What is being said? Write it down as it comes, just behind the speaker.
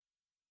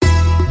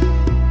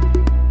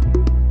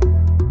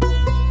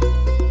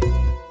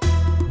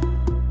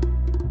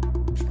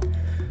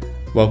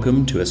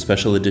Welcome to a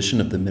special edition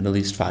of the Middle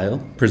East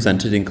File,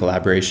 presented in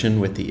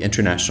collaboration with the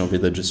International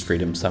Religious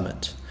Freedom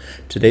Summit.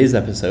 Today's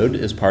episode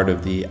is part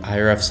of the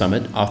IRF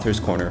Summit Authors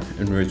Corner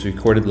and was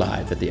recorded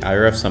live at the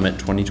IRF Summit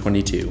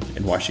 2022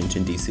 in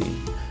Washington, D.C.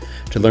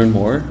 To learn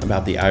more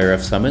about the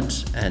IRF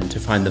Summit and to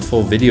find the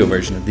full video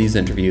version of these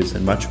interviews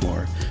and much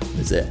more,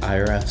 visit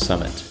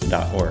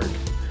irfsummit.org.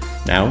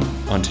 Now,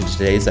 on to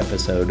today's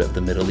episode of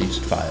the Middle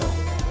East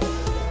File.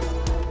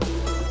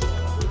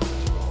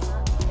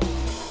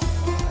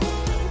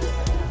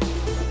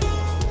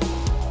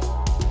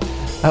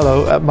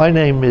 Hello, my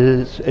name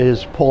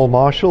is Paul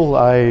Marshall.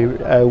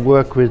 I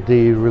work with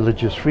the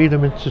Religious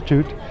Freedom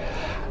Institute,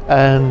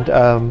 and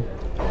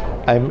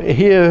I'm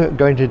here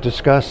going to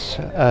discuss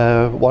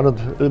one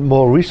of the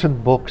more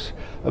recent books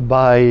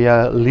by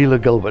Lela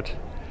Gilbert.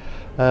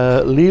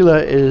 Lela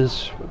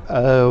is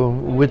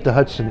with the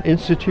Hudson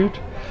Institute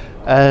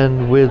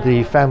and with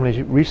the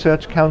Family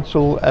Research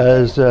Council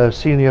as a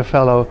Senior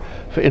Fellow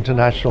for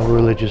International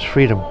Religious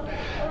Freedom.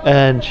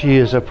 And she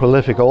is a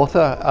prolific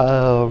author.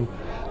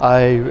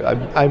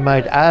 I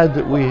might add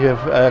that we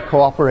have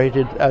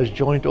cooperated as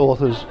joint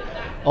authors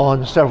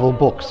on several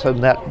books,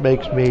 and that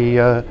makes me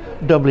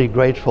doubly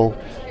grateful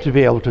to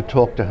be able to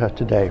talk to her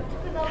today.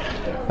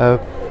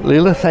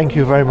 Lela, thank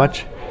you very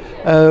much.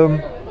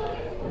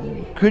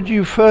 Could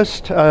you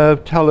first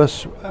tell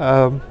us,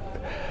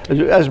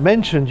 as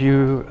mentioned,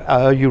 you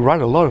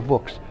write a lot of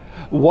books.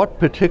 What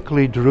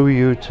particularly drew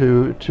you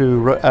to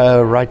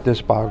write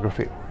this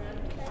biography?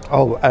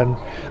 Oh, and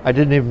I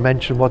didn't even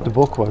mention what the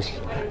book was.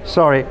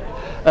 Sorry.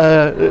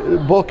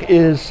 The book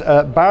is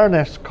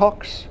Baroness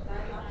Cox,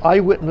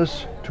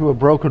 Eyewitness to a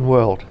Broken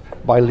World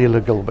by Lela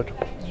Gilbert.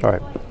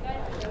 Sorry.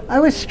 I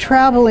was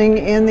traveling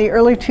in the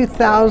early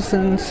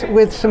 2000s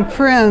with some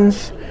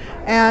friends,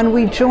 and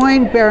we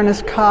joined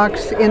Baroness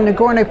Cox in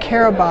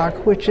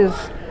Nagorno-Karabakh, which is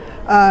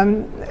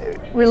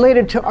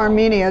related to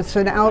Armenia. It's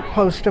an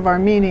outpost of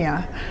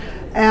Armenia.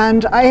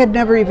 And I had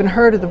never even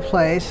heard of the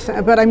place,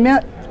 but I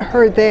met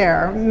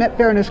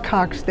Baroness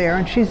Cox there,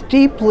 and she's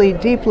deeply,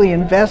 deeply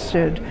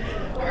invested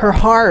her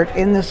heart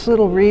in this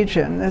little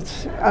region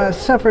that's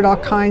suffered all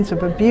kinds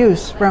of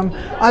abuse from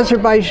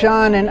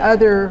Azerbaijan and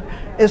other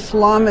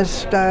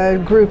Islamist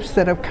groups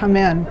that have come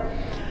in.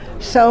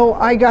 So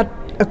I got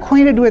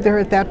acquainted with her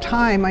at that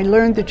time. I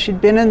learned that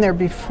she'd been in there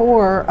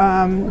before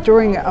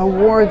during a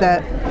war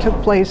that took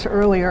place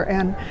earlier,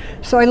 and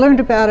so I learned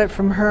about it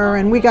from her,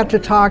 and we got to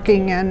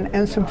talking,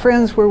 and some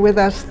friends were with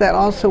us that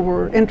also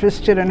were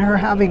interested in her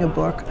having a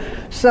book.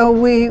 So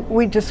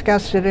we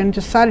discussed it and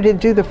decided to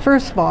do the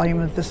first volume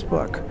of this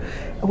book,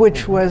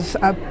 which was,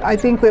 I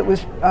think it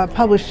was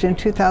published in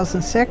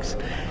 2006.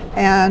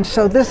 And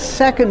so this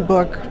second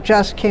book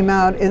just came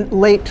out in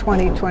late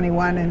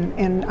 2021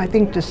 in I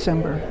think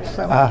December.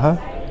 So.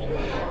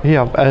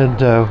 Yeah,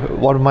 and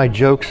one of my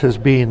jokes has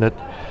been that,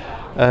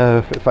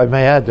 if I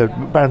may add,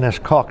 that Baroness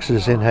Cox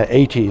is in her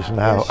 80s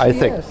now, yes, I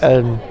think,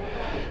 and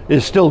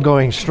is still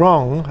going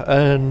strong,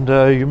 and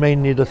you may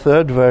need a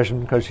third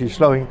version because she's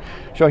showing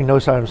no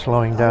sign of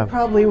slowing down. I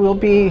probably will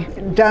be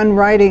done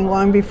writing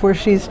long before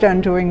she's done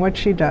doing what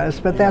she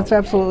does, but that's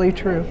absolutely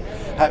true.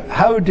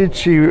 How did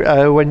she,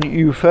 when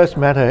you first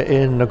met her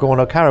in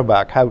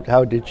Nagorno-Karabakh,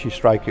 how did she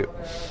strike you?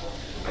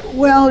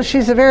 Well,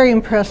 she's a very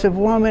impressive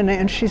woman,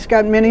 and she's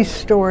got many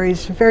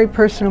stories, very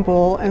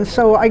personable, and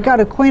so I got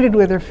acquainted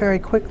with her very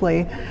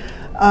quickly.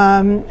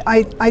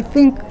 I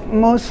think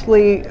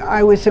mostly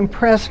I was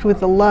impressed with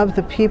the love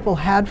the people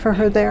had for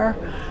her there.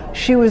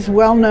 She was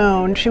well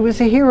known, she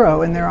was a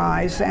hero in their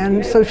eyes,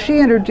 and so she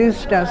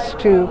introduced us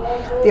to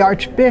the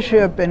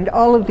Archbishop and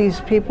all of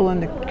these people in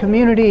the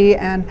community,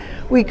 and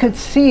we could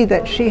see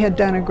that she had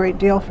done a great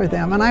deal for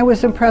them, and I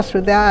was impressed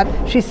with that.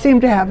 She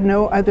seemed to have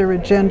no other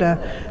agenda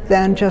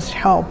than just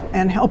help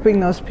and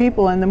helping those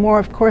people, and the more,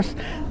 of course,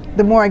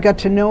 the more I got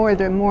to know her,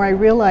 the more I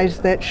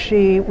realized that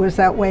she was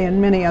that way in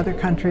many other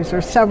countries,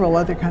 or several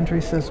other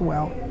countries as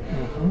well.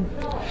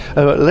 Mm-hmm.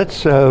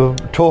 Let's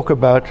talk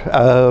about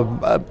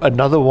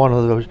another one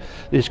of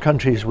these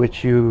countries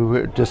which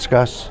you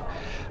discuss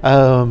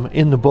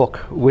in the book,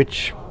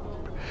 which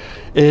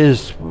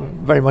is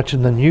very much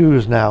in the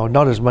news now,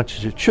 not as much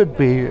as it should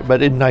be,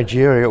 but in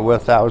Nigeria where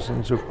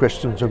thousands of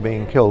Christians are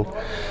being killed.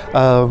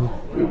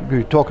 Can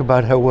you talk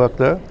about her work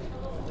there?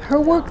 Her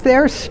work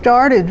there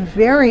started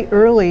very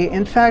early.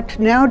 In fact,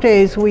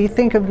 nowadays we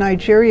think of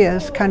Nigeria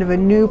as kind of a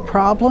new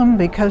problem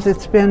because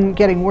it's been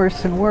getting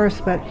worse and worse,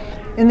 but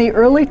in the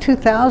early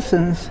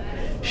 2000s,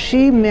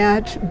 she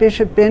met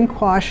Bishop Ben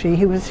Kwashi.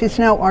 He's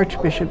now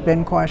Archbishop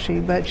Ben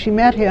Kwashi, but she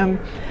met him,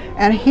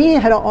 and he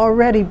had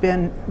already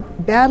been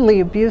badly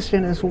abused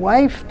and his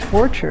wife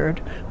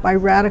tortured by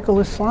radical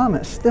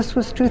Islamists. This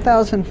was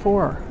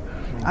 2004,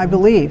 I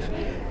believe.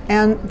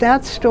 And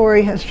that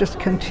story has just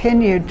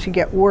continued to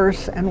get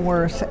worse and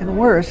worse and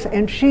worse.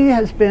 And she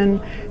has been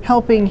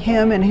helping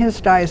him in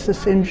his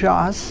diocese in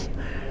Jos.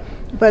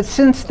 But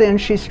since then,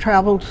 she's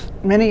traveled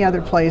many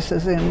other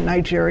places in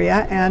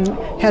Nigeria and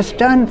has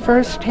done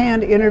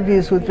first-hand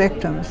interviews with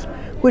victims,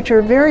 which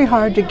are very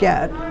hard to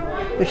get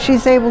But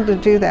she's able to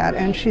do that,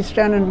 and she's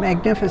done a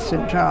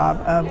magnificent job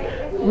of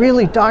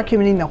really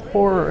documenting the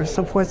horrors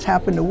of what's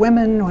happened to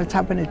women, what's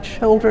happened to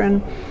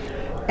children,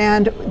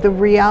 and the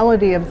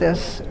reality of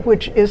this,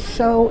 which is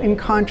so in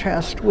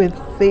contrast with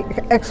the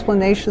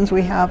explanations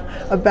we have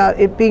about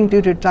it being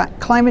due to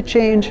climate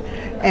change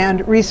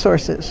and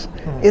resources.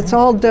 Mm-hmm. It's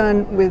all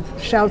done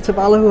with shouts of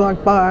Allahu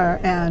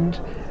Akbar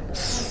and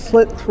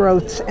slit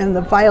throats and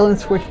the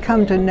violence we've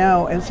come to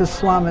know as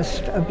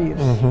Islamist abuse.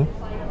 Mm-hmm.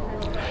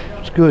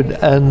 It's good.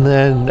 And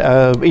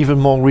then even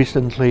more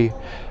recently,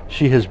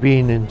 she has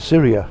been in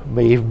Syria,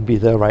 may even be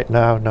there right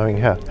now, knowing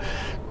her.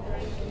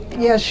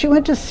 Yes, she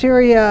went to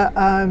Syria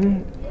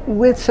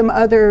with some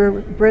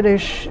other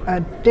British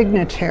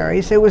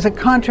dignitaries. It was a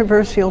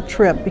controversial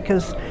trip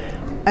because,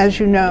 as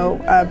you know,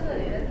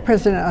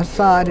 President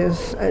Assad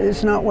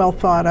is not well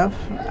thought of.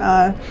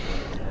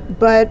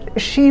 But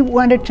she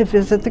wanted to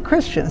visit the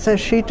Christians, as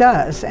she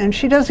does. And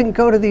she doesn't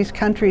go to these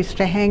countries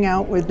to hang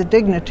out with the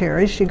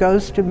dignitaries. She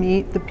goes to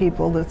meet the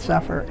people that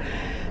suffer.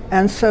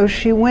 And so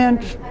she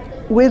went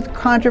with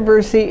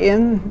controversy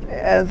in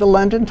the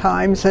London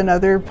Times and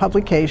other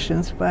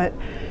publications, but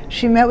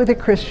she met with the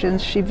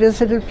Christians. She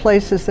visited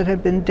places that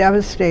had been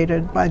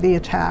devastated by the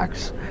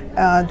attacks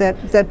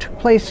that took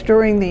place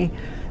during the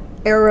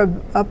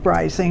Arab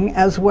uprising,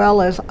 as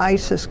well as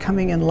ISIS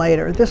coming in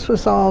later. This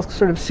was all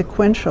sort of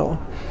sequential.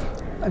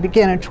 It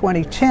began in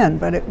 2010,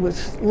 but it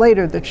was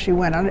later that she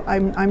went.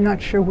 I'm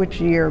not sure which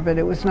year, but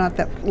it was not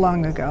that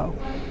long ago.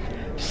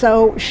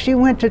 So she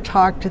went to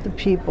talk to the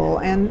people,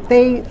 and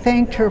they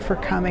thanked her for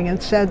coming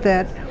and said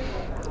that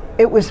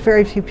it was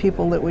very few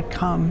people that would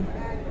come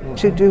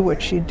to do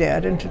what she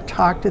did and to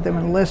talk to them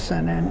and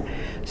listen. And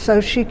so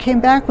she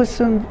came back with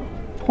some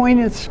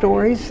poignant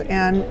stories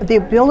and the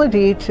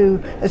ability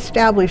to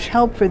establish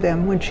help for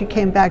them. When she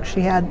came back, she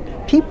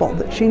had people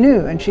that she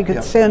knew and she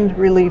could send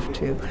relief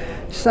to.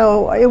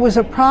 So it was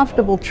a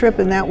profitable trip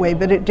in that way,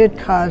 but it did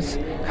cause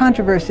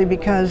controversy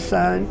because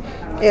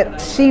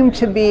it seemed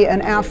to be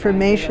an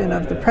affirmation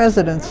of the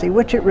presidency,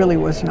 which it really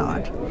was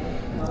not.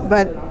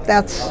 But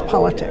that's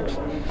politics.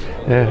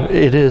 Yeah,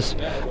 it is.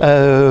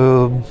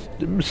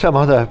 Some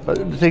other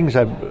things,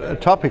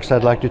 topics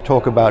I'd like to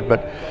talk about,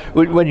 but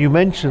when you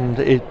mentioned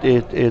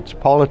it's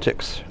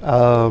politics,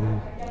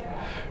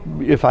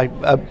 if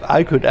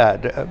I could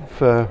add,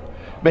 for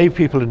many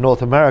people in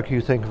North America,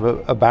 you think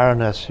of a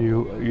Baroness,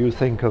 you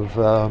think of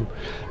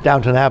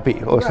Downton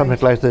Abbey or something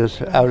like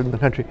this out in the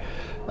country.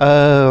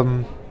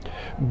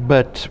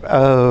 But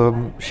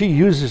she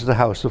uses the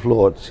House of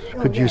Lords.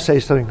 Could you say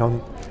something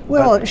on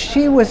Well,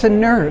 she was a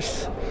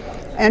nurse.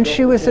 And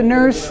she was a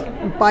nurse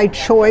by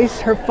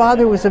choice. Her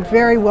father was a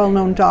very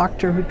well-known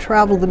doctor who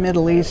traveled the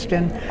Middle East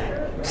and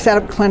set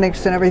up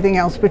clinics and everything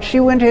else, but she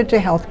went into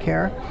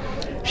healthcare.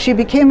 She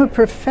became a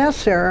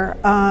professor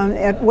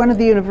at one of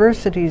the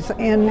universities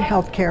in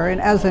healthcare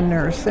and as a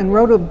nurse, and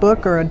wrote a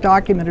book or a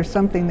document or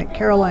something that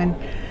Caroline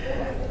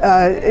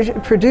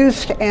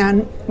produced,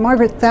 and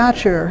Margaret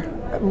Thatcher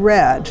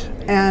read.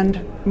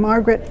 And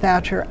Margaret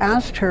Thatcher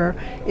asked her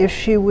if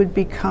she would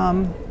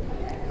become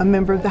a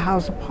member of the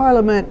House of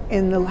Parliament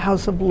in the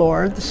House of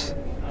Lords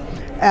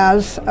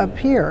as a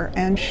peer,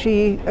 and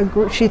she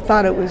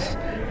thought it was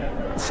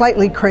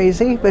slightly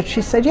crazy, but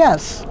she said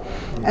yes.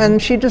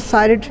 And she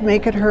decided to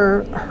make it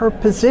her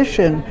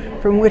position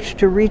from which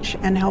to reach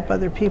and help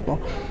other people.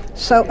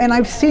 So, and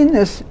I've seen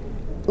this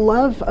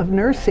love of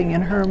nursing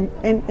in her,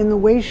 in the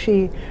way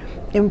she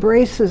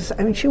embraces.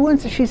 I mean,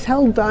 she's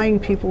held dying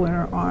people in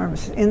her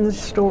arms in the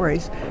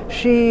stories.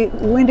 She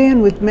went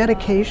in with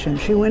medication.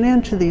 She went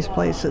into these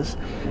places,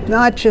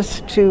 not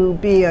just to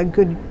be a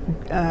good,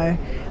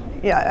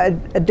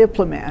 a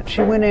diplomat.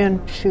 She went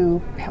in to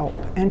help,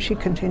 and she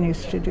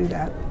continues to do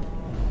that.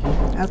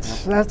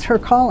 That's her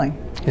calling.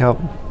 Yeah,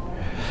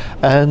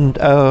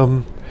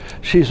 and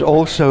she's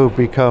also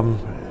become,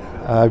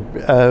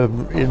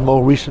 in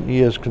more recent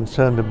years,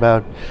 concerned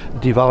about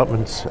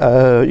developments,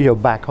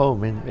 back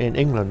home in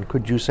England.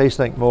 Could you say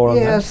something more on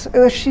that?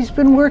 Yes, she's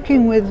been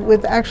working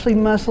with actually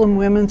Muslim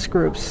women's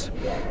groups,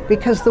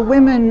 because the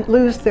women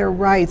lose their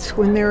rights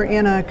when they're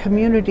in a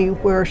community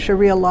where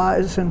Sharia law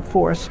is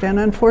enforced. And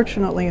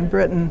unfortunately in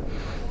Britain,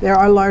 there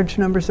are large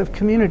numbers of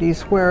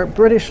communities where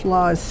British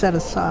law is set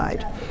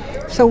aside.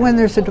 So when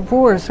there's a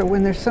divorce or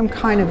when there's some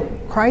kind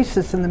of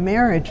crisis in the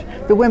marriage,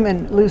 the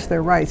women lose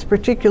their rights,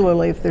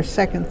 particularly if they're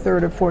second,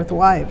 third, or fourth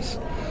wives.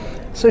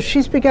 So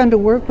she's begun to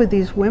work with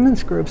these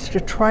women's groups to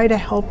try to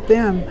help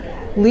them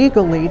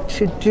legally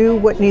to do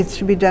what needs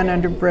to be done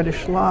under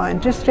British law,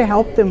 and just to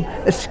help them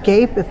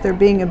escape if they're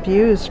being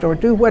abused or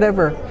do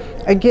whatever.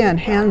 Again,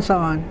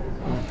 hands-on.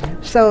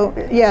 So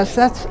yes,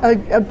 that's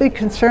a big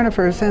concern of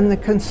hers, and the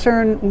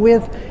concern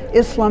with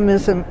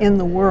Islamism in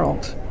the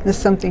world is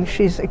something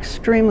she's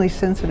extremely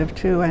sensitive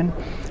to,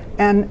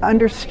 and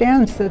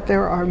understands that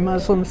there are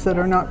Muslims that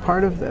are not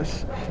part of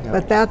this. Yeah.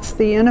 But that's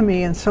the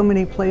enemy in so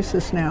many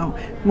places now,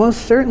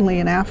 most certainly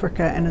in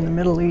Africa and in the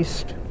Middle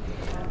East.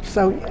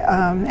 So,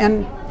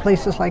 and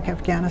places like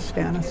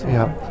Afghanistan and so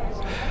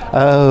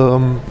on.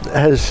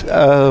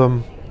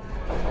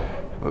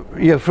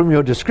 from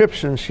your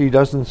description, she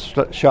doesn't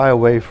shy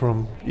away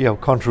from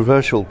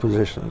controversial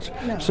positions.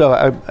 No. So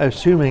I'm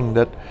assuming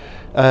that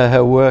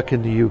her work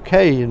in the UK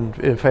in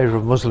favor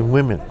of Muslim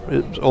women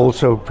is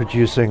also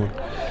producing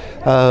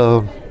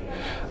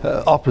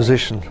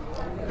opposition.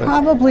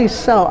 Probably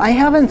so. I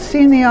haven't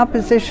seen the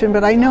opposition,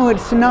 but I know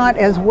it's not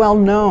as well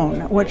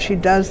known what she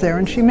does there,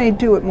 and she may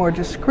do it more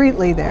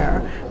discreetly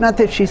there. Not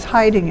that she's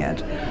hiding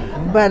it,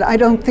 but I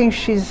don't think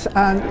she's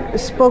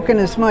spoken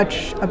as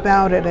much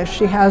about it as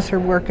she has her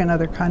work in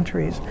other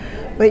countries.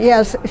 But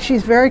yes,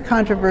 she's very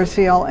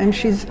controversial, and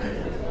she's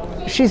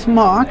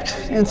mocked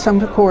in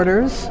some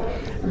quarters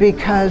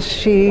because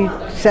she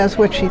says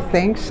what she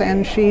thinks,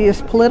 and she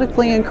is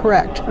politically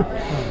incorrect.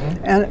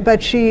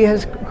 But she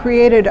has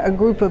created a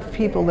group of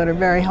people that are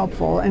very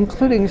helpful,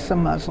 including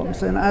some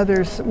Muslims and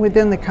others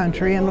within the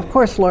country, and of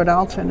course Lord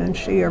Alton and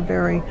she are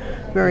very,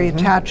 very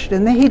attached,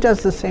 and he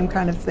does the same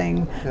kind of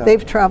thing. Yeah.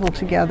 They've traveled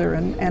together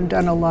and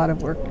done a lot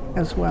of work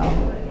as well.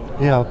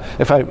 Yeah,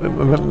 if I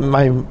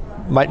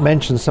might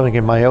mention something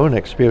in my own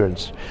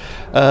experience.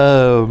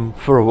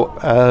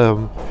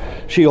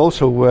 She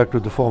also worked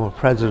with the former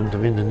president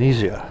of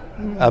Indonesia,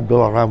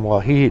 Abdullah Rahman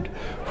Wahid,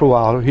 for a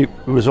while. He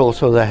was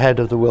also the head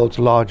of the world's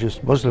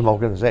largest Muslim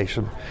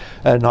organization,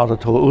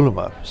 Nahdlatul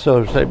Ulama.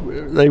 So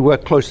they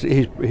work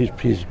closely.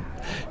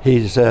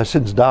 He's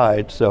since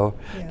died, so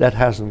that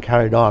hasn't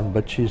carried on.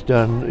 But she's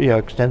done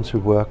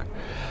extensive work,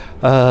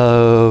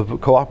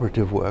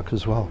 cooperative work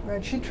as well.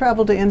 Right. She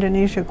traveled to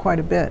Indonesia quite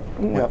a bit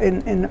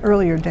in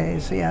earlier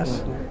days.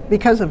 Yes,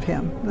 because of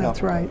him.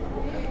 That's right.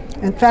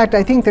 In fact,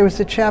 I think there was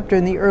a chapter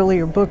in the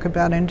earlier book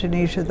about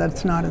Indonesia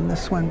that's not in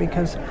this one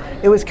because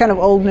it was kind of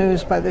old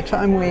news by the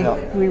time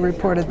we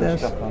reported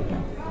this.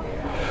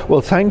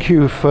 Well, thank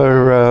you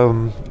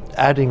for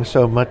adding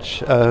so much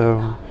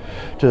to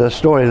the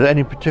story. Are there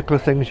any particular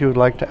things you would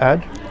like to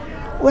add?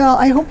 Well,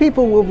 I hope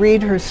people will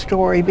read her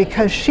story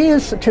because she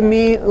is, to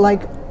me,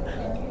 like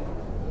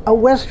a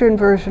Western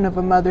version of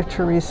a Mother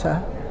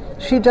Teresa.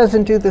 She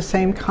doesn't do the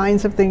same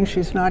kinds of things.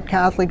 She's not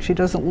Catholic. She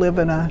doesn't live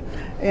in a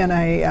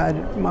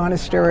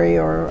monastery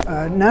or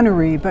a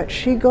nunnery, but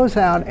she goes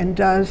out and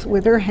does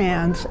with her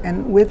hands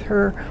and with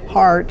her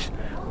heart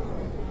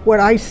what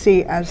I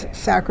see as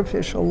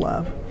sacrificial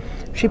love.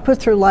 She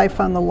puts her life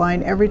on the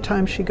line every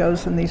time she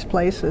goes in these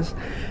places,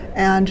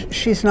 and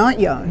she's not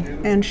young,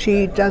 and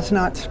she does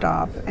not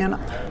stop. And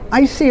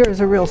I see her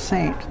as a real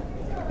saint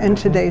in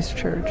today's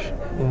church.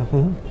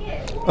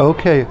 Mm-hmm.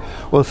 Okay,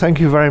 well, thank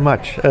you very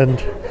much.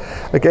 And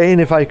again,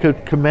 if I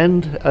could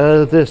commend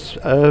this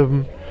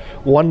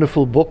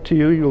wonderful book to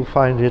you, you'll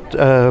find it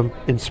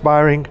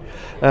inspiring.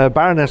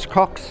 Baroness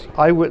Cox,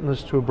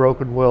 Eyewitness to a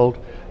Broken World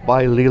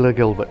by Lela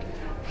Gilbert.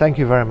 Thank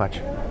you very much.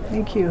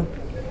 Thank you.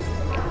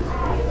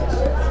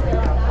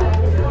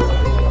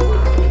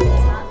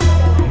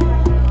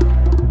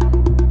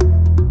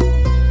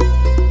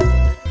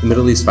 The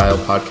Middle East File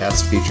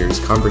podcast features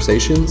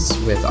conversations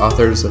with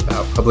authors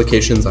about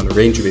publications on a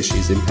range of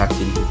issues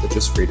impacting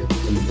religious freedom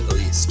in the Middle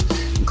East,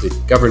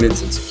 including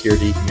governance and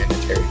security,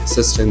 humanitarian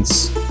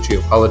assistance,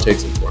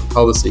 geopolitics and foreign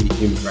policy,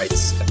 human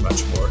rights, and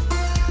much more.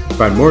 To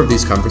find more of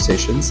these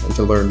conversations and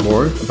to learn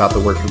more about the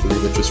work of the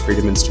Religious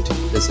Freedom Institute,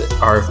 visit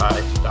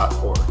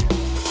rfi.org.